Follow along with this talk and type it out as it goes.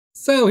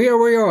So here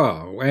we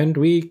are, and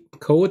we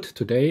code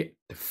today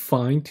the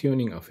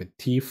fine-tuning of a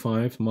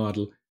T5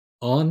 model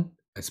on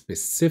a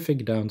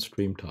specific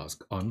downstream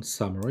task on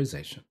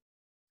summarization.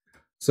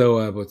 So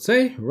I would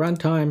say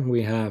runtime,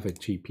 we have a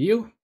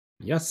GPU.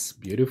 Yes,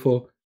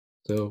 beautiful.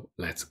 So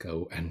let's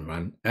go and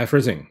run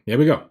everything. Here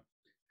we go.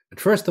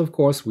 At first, of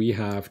course, we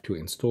have to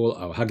install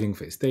our Hugging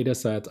Face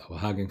dataset, our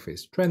Hugging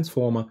Face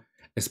transformer,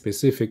 a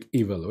specific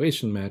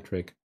evaluation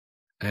metric,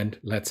 and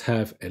let's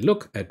have a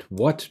look at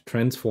what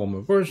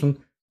transformer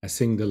version. I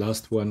think the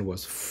last one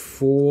was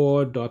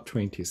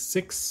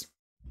 4.26.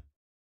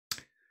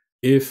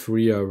 If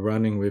we are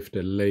running with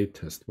the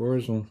latest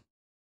version,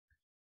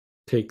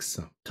 takes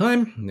some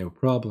time, no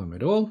problem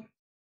at all.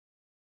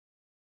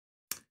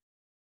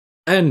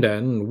 And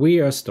then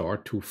we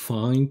start to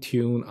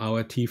fine-tune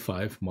our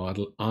T5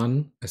 model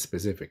on a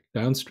specific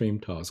downstream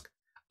task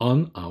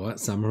on our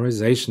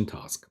summarization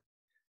task.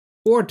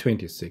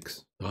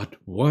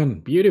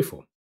 426.1,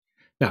 beautiful.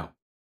 Now,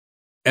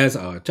 as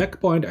our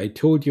checkpoint, I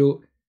told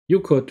you, you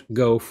could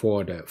go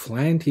for the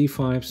Flan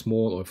T5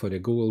 small or for the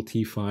Google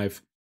T5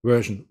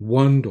 version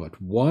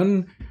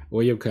 1.1,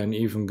 or you can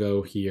even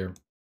go here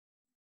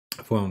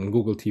from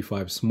Google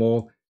T5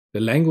 small,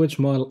 the language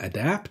model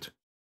adapt.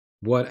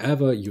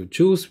 Whatever you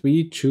choose,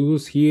 we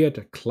choose here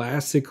the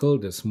classical,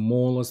 the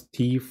smallest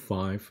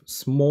T5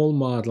 small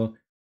model.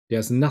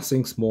 There's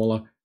nothing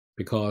smaller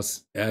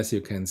because, as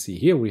you can see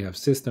here, we have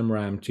system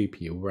RAM,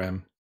 GPU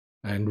RAM,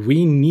 and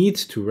we need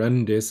to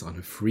run this on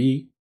a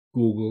free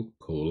Google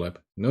Colab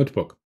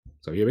notebook.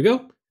 So here we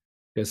go.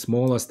 The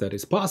smallest that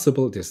is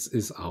possible. This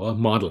is our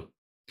model.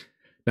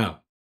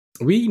 Now,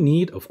 we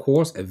need, of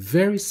course, a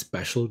very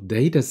special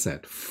data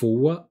set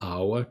for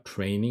our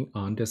training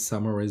on the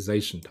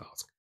summarization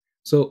task.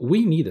 So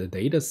we need a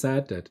data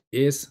set that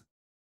is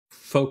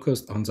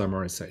focused on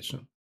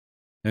summarization.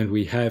 And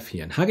we have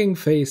here in Hugging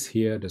Face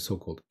here the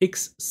so-called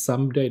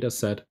XSum data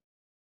set.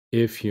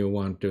 If you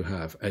want to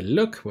have a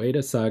look, wait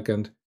a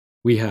second,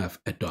 we have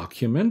a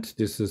document.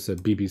 This is a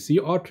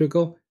BBC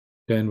article.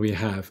 Then we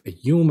have a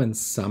human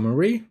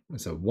summary.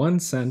 It's a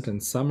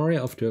one-sentence summary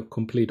of the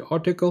complete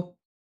article.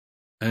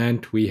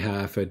 And we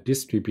have a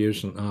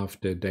distribution of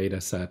the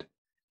data set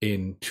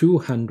in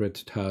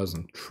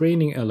 200,000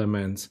 training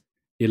elements,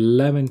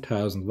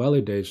 11,000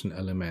 validation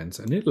elements,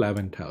 and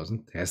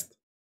 11,000 test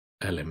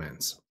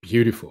elements.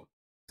 Beautiful.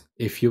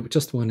 If you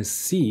just want to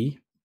see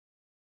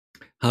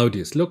how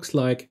this looks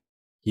like,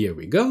 here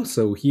we go.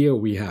 So here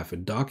we have a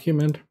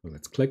document. Well,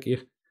 let's click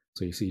here.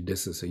 So you see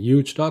this is a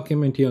huge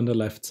document here on the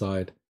left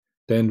side.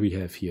 Then we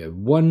have here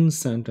one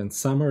sentence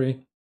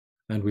summary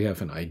and we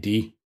have an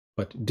ID.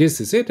 But this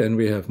is it, and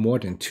we have more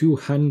than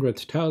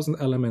 200,000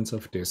 elements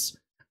of this.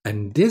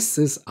 And this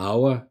is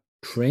our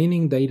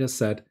training data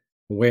set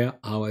where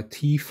our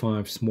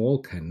T5 small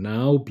can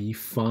now be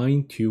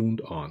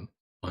fine-tuned on.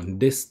 On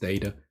this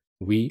data,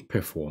 we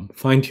perform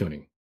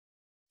fine-tuning.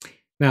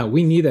 Now,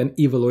 we need an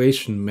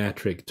evaluation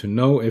metric to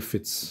know if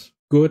it's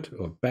good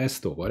or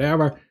best or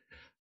whatever.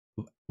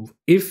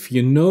 If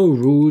you know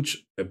Rouge,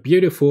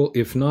 beautiful.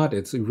 If not,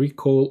 it's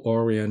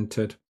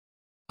recall-oriented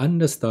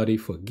understudy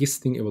for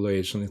gisting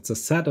evaluation. It's a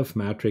set of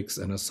metrics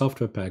and a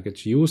software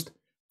package used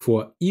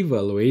for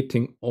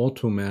evaluating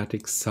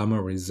automatic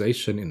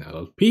summarization in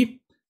LLP.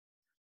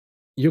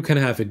 You can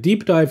have a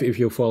deep dive if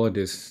you follow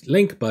this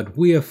link, but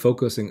we are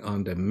focusing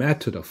on the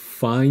method of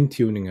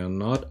fine-tuning and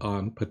not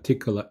on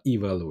particular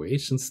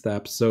evaluation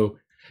steps. So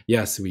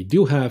yes, we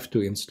do have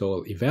to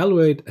install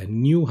evaluate, a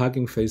new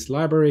Hugging Face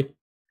library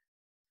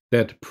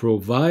that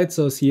provides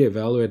us here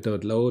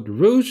evaluate.load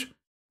Rouge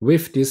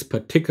with this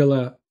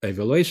particular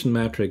evaluation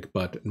metric,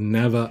 but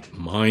never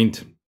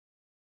mind.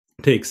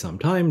 Take some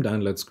time,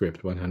 download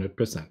script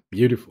 100%.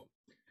 Beautiful.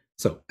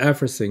 So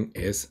everything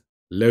is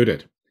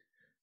loaded.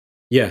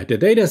 Yeah, the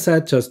data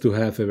set, just to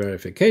have a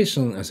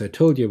verification, as I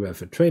told you, we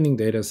have a training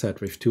data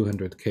set with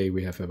 200K,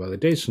 we have a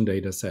validation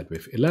data set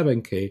with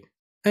 11K,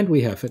 and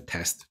we have a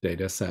test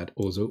data set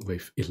also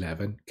with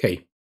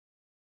 11K.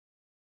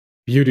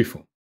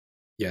 Beautiful.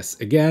 Yes,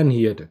 again,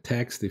 here the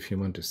text, if you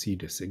want to see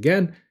this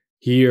again.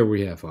 Here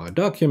we have our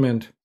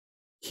document.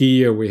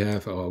 Here we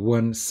have our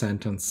one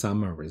sentence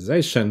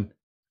summarization.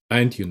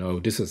 And you know,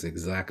 this is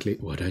exactly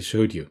what I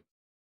showed you.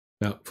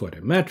 Now for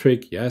the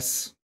metric,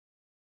 yes,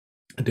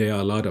 there are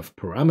a lot of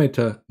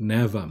parameters,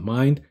 never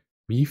mind.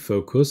 We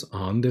focus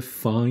on the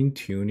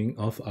fine-tuning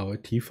of our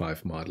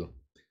T5 model.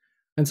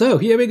 And so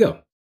here we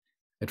go.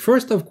 At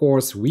first, of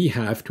course, we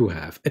have to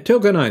have a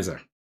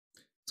tokenizer.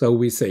 So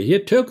we say here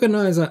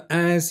tokenizer,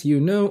 as you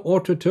know,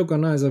 auto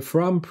tokenizer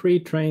from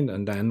pre-trained,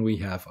 and then we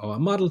have our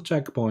model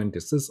checkpoint.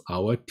 This is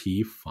our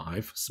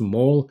T5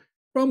 small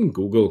from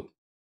Google.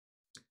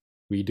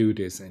 We do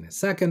this in a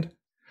second.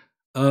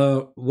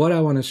 What I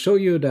want to show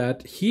you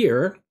that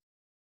here,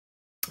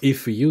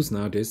 if we use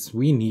now this,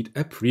 we need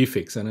a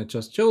prefix. And I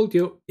just showed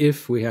you,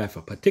 if we have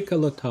a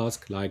particular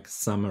task like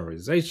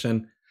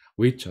summarization,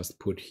 we just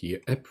put here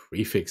a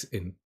prefix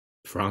in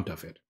front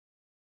of it.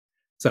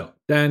 So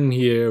then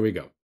here we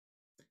go.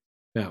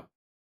 Now,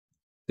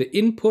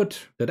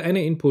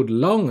 any input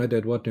longer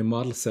than what the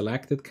model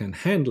selected can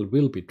handle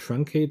will be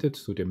truncated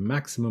to the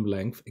maximum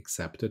length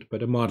accepted by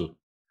the model.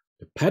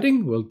 The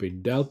padding will be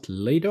dealt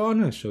later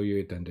on. I'll show you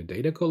it in the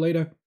data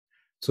collator.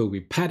 So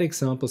we pad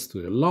examples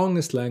to the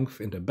longest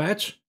length in the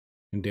batch,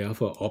 and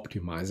therefore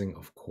optimizing,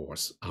 of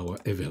course, our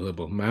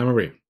available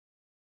memory.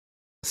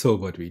 So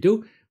what we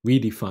do, we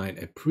define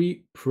a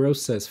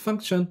pre-process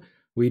function,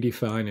 we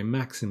define a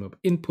maximum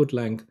input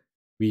length,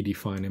 we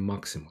define a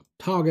maximum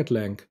target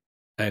length,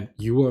 and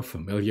you are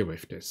familiar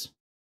with this.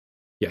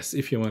 Yes,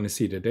 if you want to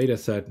see the data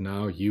set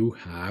now, you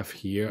have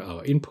here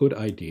our input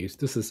IDs.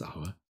 This is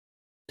our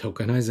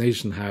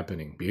tokenization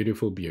happening.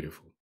 Beautiful,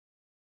 beautiful.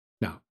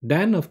 Now,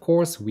 then, of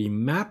course, we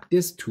map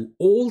this to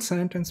all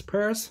sentence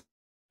pairs.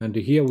 And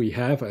here we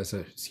have, as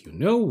you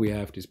know, we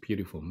have this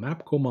beautiful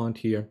map command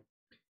here.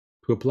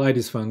 To apply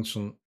this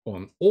function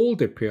on all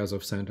the pairs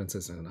of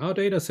sentences in our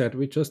dataset,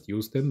 we just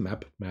use the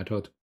map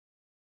method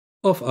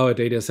of our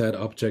dataset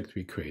object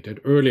we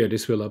created earlier.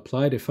 This will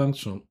apply the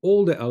function on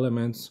all the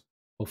elements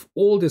of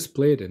all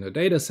displayed in the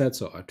dataset,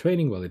 so our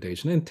training,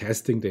 validation, and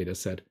testing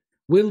dataset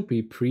will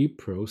be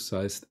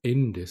pre-processed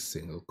in this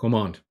single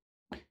command.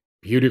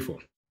 Beautiful.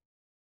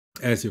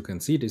 As you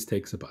can see, this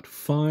takes about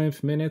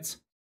 5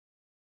 minutes.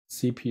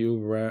 CPU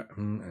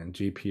RAM and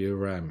GPU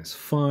RAM is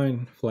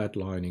fine,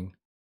 flatlining.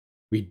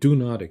 We do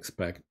not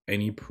expect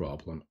any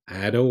problem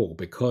at all,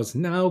 because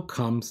now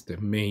comes the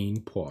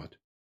main part,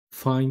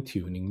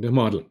 fine-tuning the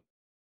model.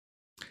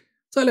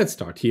 So let's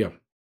start here.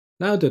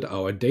 Now that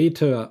our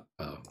data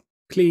are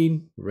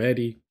clean,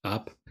 ready,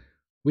 up,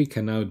 we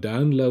can now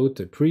download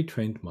the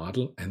pre-trained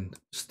model and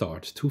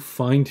start to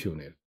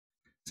fine-tune it.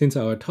 Since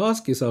our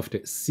task is of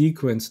the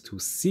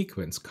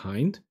sequence-to-sequence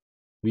kind,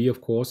 we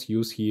of course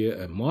use here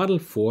a model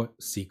for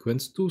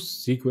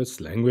sequence-to-sequence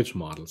language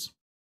models.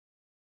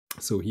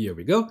 So here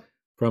we go.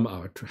 From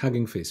our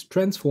Hugging Face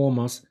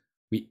transformers,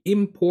 we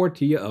import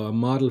here our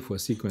model for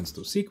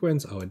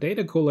sequence-to-sequence, our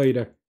data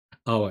collator,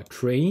 our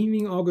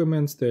training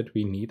arguments that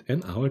we need,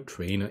 and our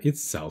trainer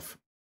itself.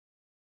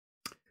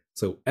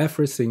 So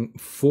everything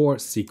for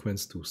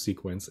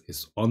sequence-to-sequence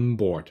is on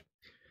board.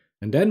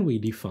 And then we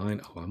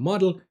define our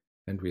model,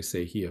 and we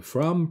say here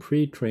from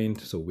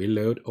pre-trained, so we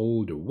load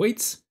all the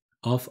weights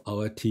of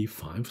our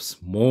T5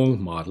 small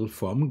model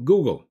from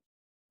Google.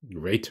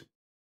 Great.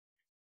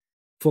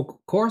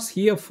 Of course,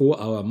 here for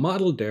our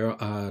model, there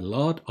are a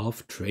lot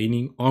of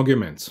training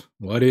arguments.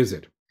 What is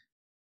it?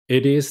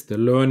 It is the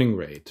learning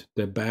rate,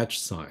 the batch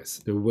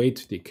size, the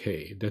weight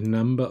decay, the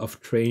number of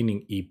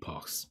training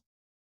epochs.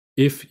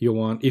 If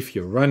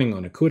you're running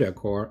on a CUDA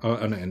core or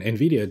on an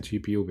NVIDIA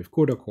GPU with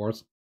CUDA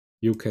cores,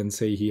 you can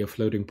say here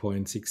floating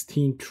point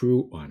 16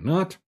 true or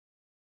not.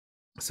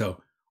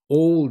 So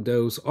all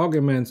those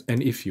arguments,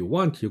 and if you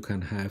want, you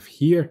can have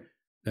here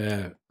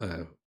a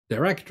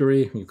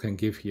directory. You can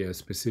give here a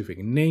specific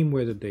name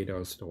where the data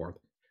are stored.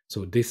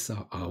 So these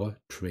are our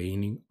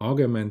training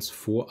arguments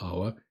for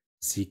our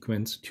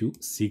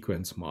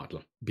sequence-to-sequence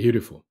model.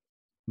 Beautiful.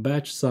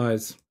 Batch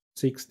size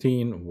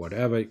 16,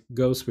 whatever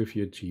goes with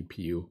your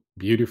GPU.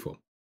 Beautiful.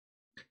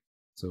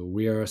 So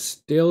we are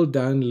still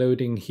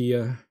downloading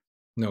here.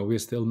 No, we're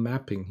still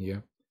mapping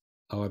here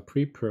our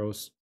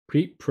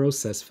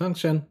pre-process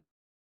function.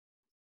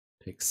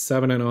 Takes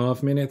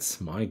 7.5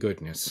 minutes. My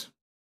goodness.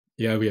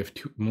 Yeah, we have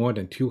more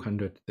than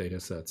 200 data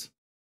sets.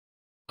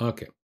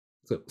 Okay,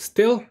 so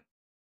still,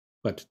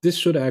 but this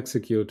should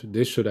execute,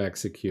 this should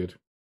execute.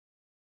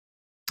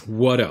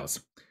 What else?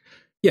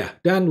 Yeah,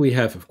 then we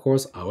have, of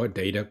course, our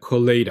data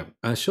collator.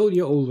 I showed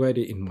you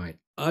already in my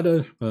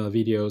other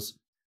videos.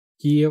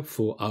 Here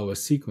for our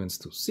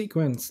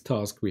sequence-to-sequence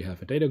task, we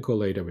have a data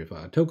collator with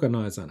our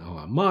tokenizer and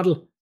our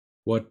model.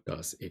 What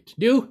does it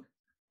do?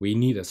 We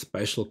need a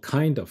special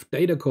kind of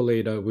data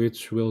collator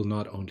which will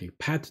not only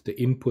pad the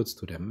inputs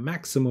to the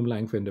maximum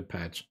length in the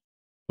patch,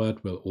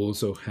 but will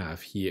also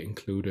have here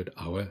included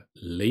our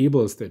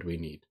labels that we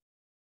need.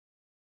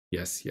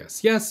 Yes,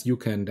 yes, yes, you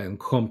can then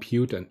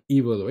compute an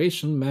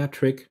evaluation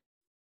metric.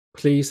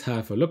 Please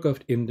have a look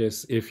in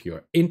this if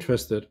you're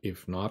interested.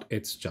 If not,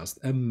 it's just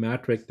a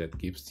metric that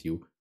gives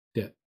you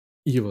the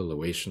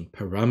evaluation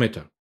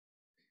parameter.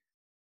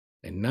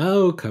 And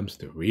now comes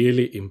the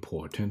really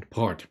important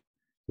part.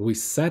 We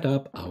set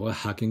up our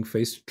Hugging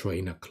Face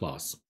trainer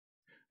class.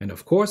 And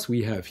of course,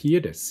 we have here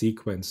the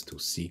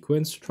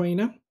sequence-to-sequence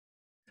trainer.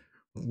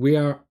 We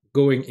are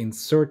going to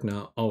insert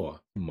now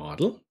our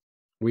model.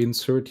 We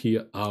insert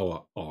here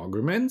our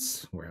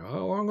arguments. Where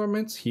are our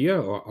arguments?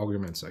 Here, our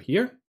arguments are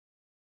here.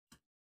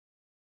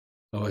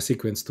 Our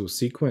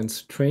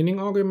sequence-to-sequence training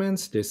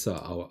arguments. These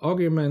are our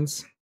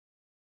arguments.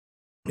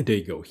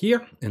 They go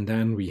here. And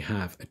then we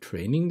have a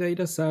training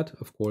data set.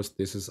 Of course,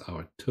 this is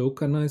our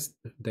tokenized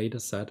data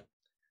set.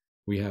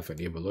 We have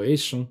an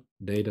evaluation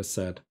data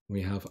set.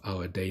 We have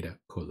our data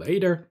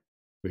collator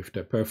with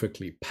the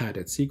perfectly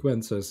padded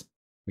sequences.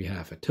 We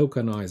have a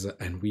tokenizer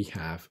and we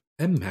have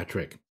a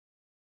metric.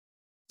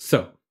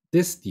 So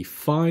this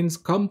defines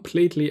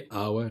completely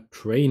our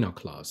trainer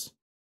class.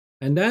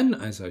 And then,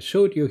 as I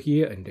showed you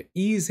here in the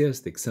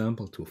easiest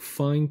example to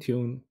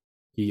fine-tune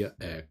here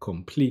a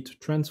complete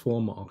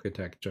transformer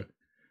architecture.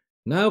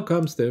 Now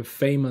comes the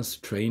famous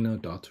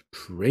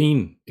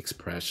trainer.train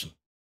expression.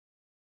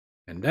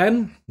 And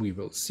then we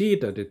will see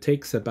that it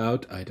takes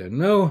about, I don't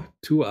know,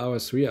 2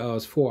 hours, 3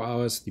 hours, 4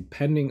 hours,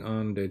 depending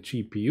on the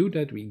GPU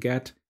that we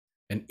get.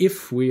 And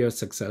if we are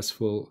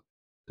successful,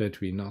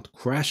 that we not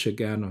crash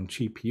again on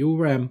GPU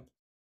RAM.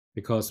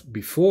 Because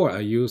before I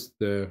used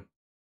the,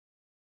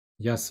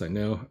 yes, I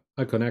know,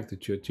 I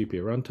connected to a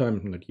GPU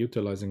runtime, I'm not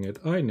utilizing it,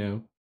 I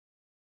know.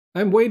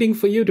 I'm waiting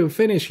for you to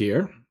finish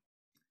here.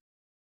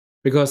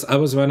 Because I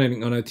was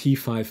running on a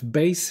T5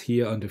 base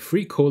here on the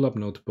free COLAB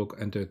notebook,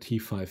 and the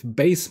T5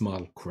 base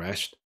model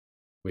crashed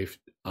with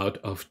out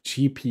of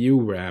GPU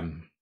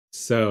RAM.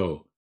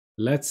 So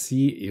let's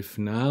see if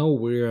now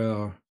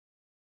we're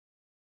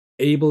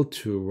able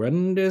to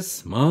run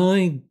this.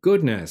 My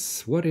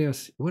goodness, what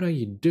are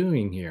you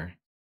doing here?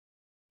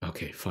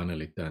 Okay,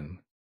 finally done.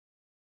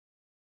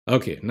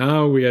 Okay,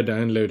 now we are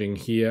downloading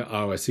here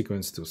our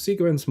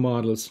sequence-to-sequence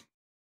models.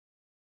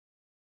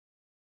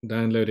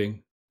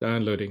 Downloading,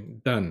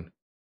 done.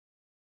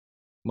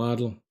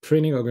 Model,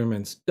 training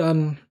arguments,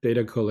 done.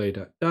 Data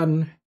collator,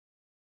 done.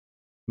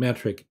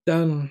 Metric,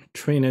 done.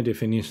 Trainer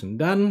definition,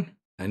 done.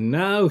 And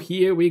now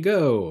here we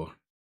go.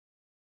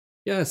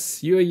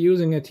 Yes, you're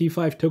using a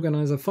T5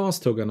 tokenizer,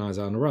 fast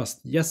tokenizer on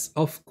Rust. Yes,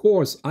 of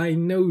course, I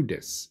know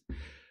this.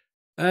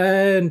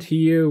 And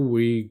here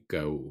we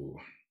go.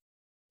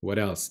 What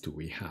else do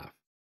we have?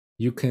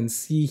 You can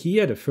see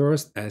here the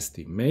first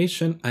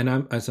estimation, and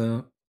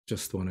I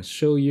just want to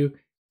show you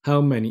how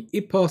many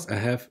epochs I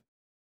have.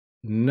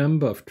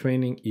 Number of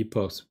training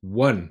epochs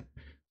 1.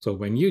 So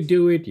when you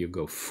do it, you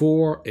go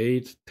 4,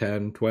 8,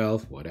 10,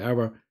 12,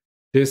 whatever.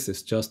 This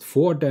is just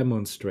for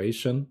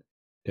demonstration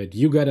that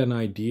you get an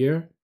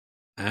idea.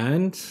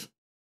 And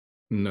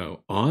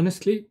no,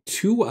 honestly,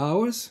 2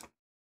 hours?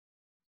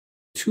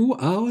 2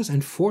 hours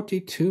and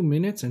 42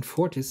 minutes and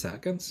 40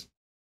 seconds?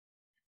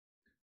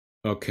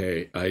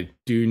 Okay, I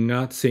do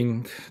not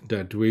think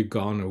that we're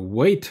gonna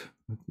wait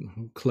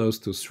close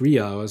to 3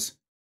 hours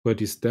for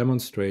this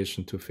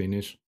demonstration to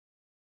finish.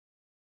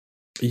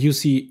 You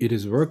see it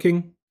is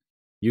working.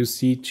 You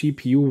see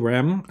GPU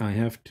RAM. I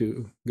have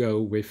to go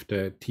with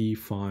the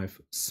T5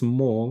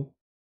 small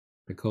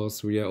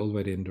because we are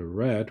already in the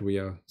red. We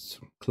are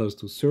close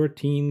to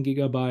 13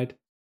 gigabyte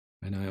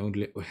and I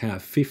only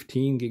have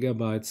 15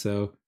 gigabytes.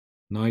 So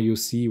now you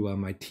see why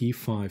my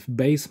T5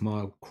 base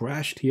model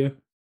crashed here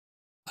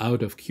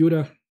out of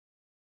CUDA.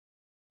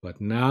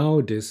 But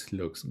now this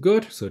looks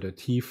good. So the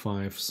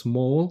T5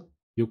 small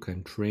you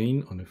can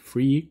train on a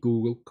free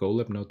Google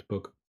Colab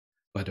notebook.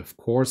 But of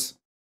course,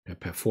 the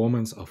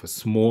performance of a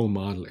small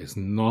model is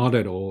not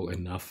at all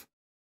enough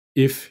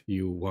if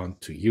you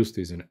want to use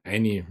this in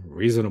any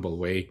reasonable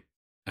way.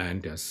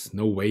 And there's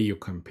no way you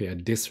compare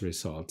these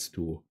results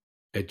to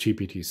a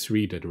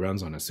GPT-3 that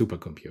runs on a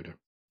supercomputer.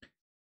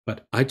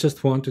 But I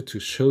just wanted to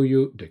show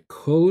you the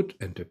code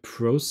and the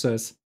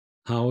process,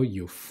 how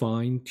you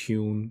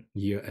fine-tune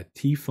here a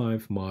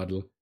T5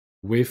 model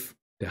with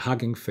the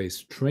Hugging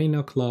Face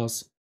trainer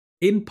class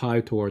in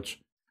PyTorch.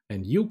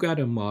 And you got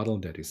a model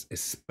that is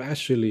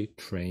especially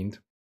trained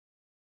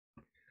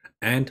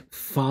and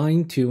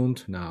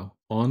fine-tuned now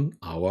on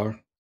our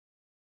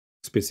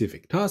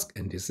specific task.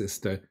 And this is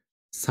the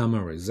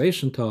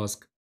summarization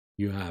task.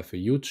 You have a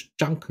huge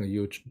chunk, a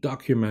huge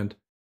document,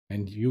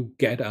 and you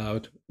get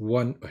out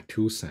 1 or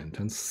 2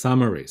 sentence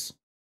summaries.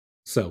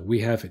 So we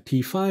have a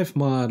T5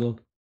 model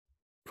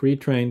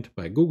pre-trained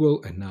by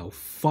Google and now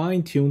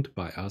fine-tuned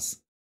by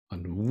us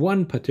on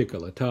one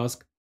particular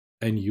task.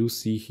 And you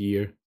see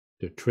here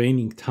the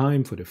training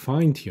time for the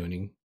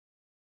fine-tuning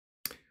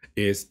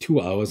is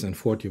 2 hours and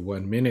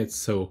 41 minutes.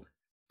 So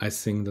I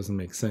think it doesn't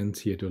make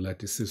sense here to let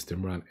the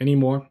system run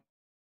anymore.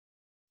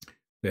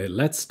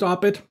 Let's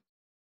stop it.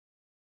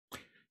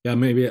 Yeah,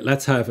 maybe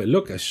let's have a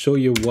look. I'll show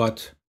you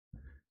what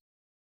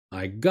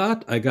I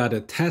got. I got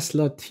a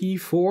Tesla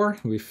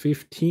T4 with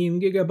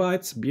 15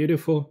 gigabytes.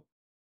 Beautiful.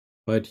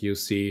 But you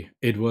see,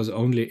 it was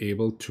only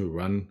able to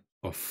run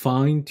or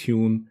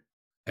fine-tune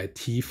a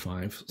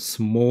T5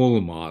 small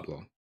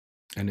model.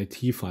 And a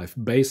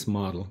T5 base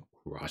model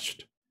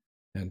crushed.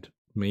 And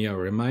may I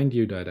remind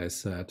you that I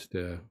said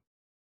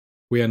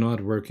we are not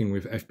working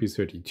with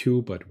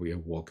FP32, but we are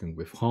working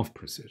with half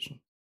precision.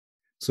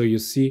 So you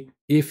see,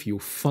 if you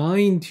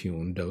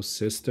fine-tune those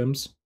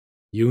systems,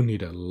 you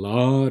need a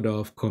lot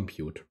of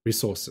compute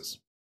resources.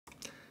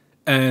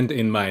 And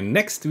in my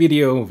next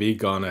video, we're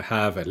gonna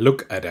have a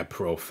look at a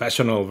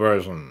professional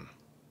version.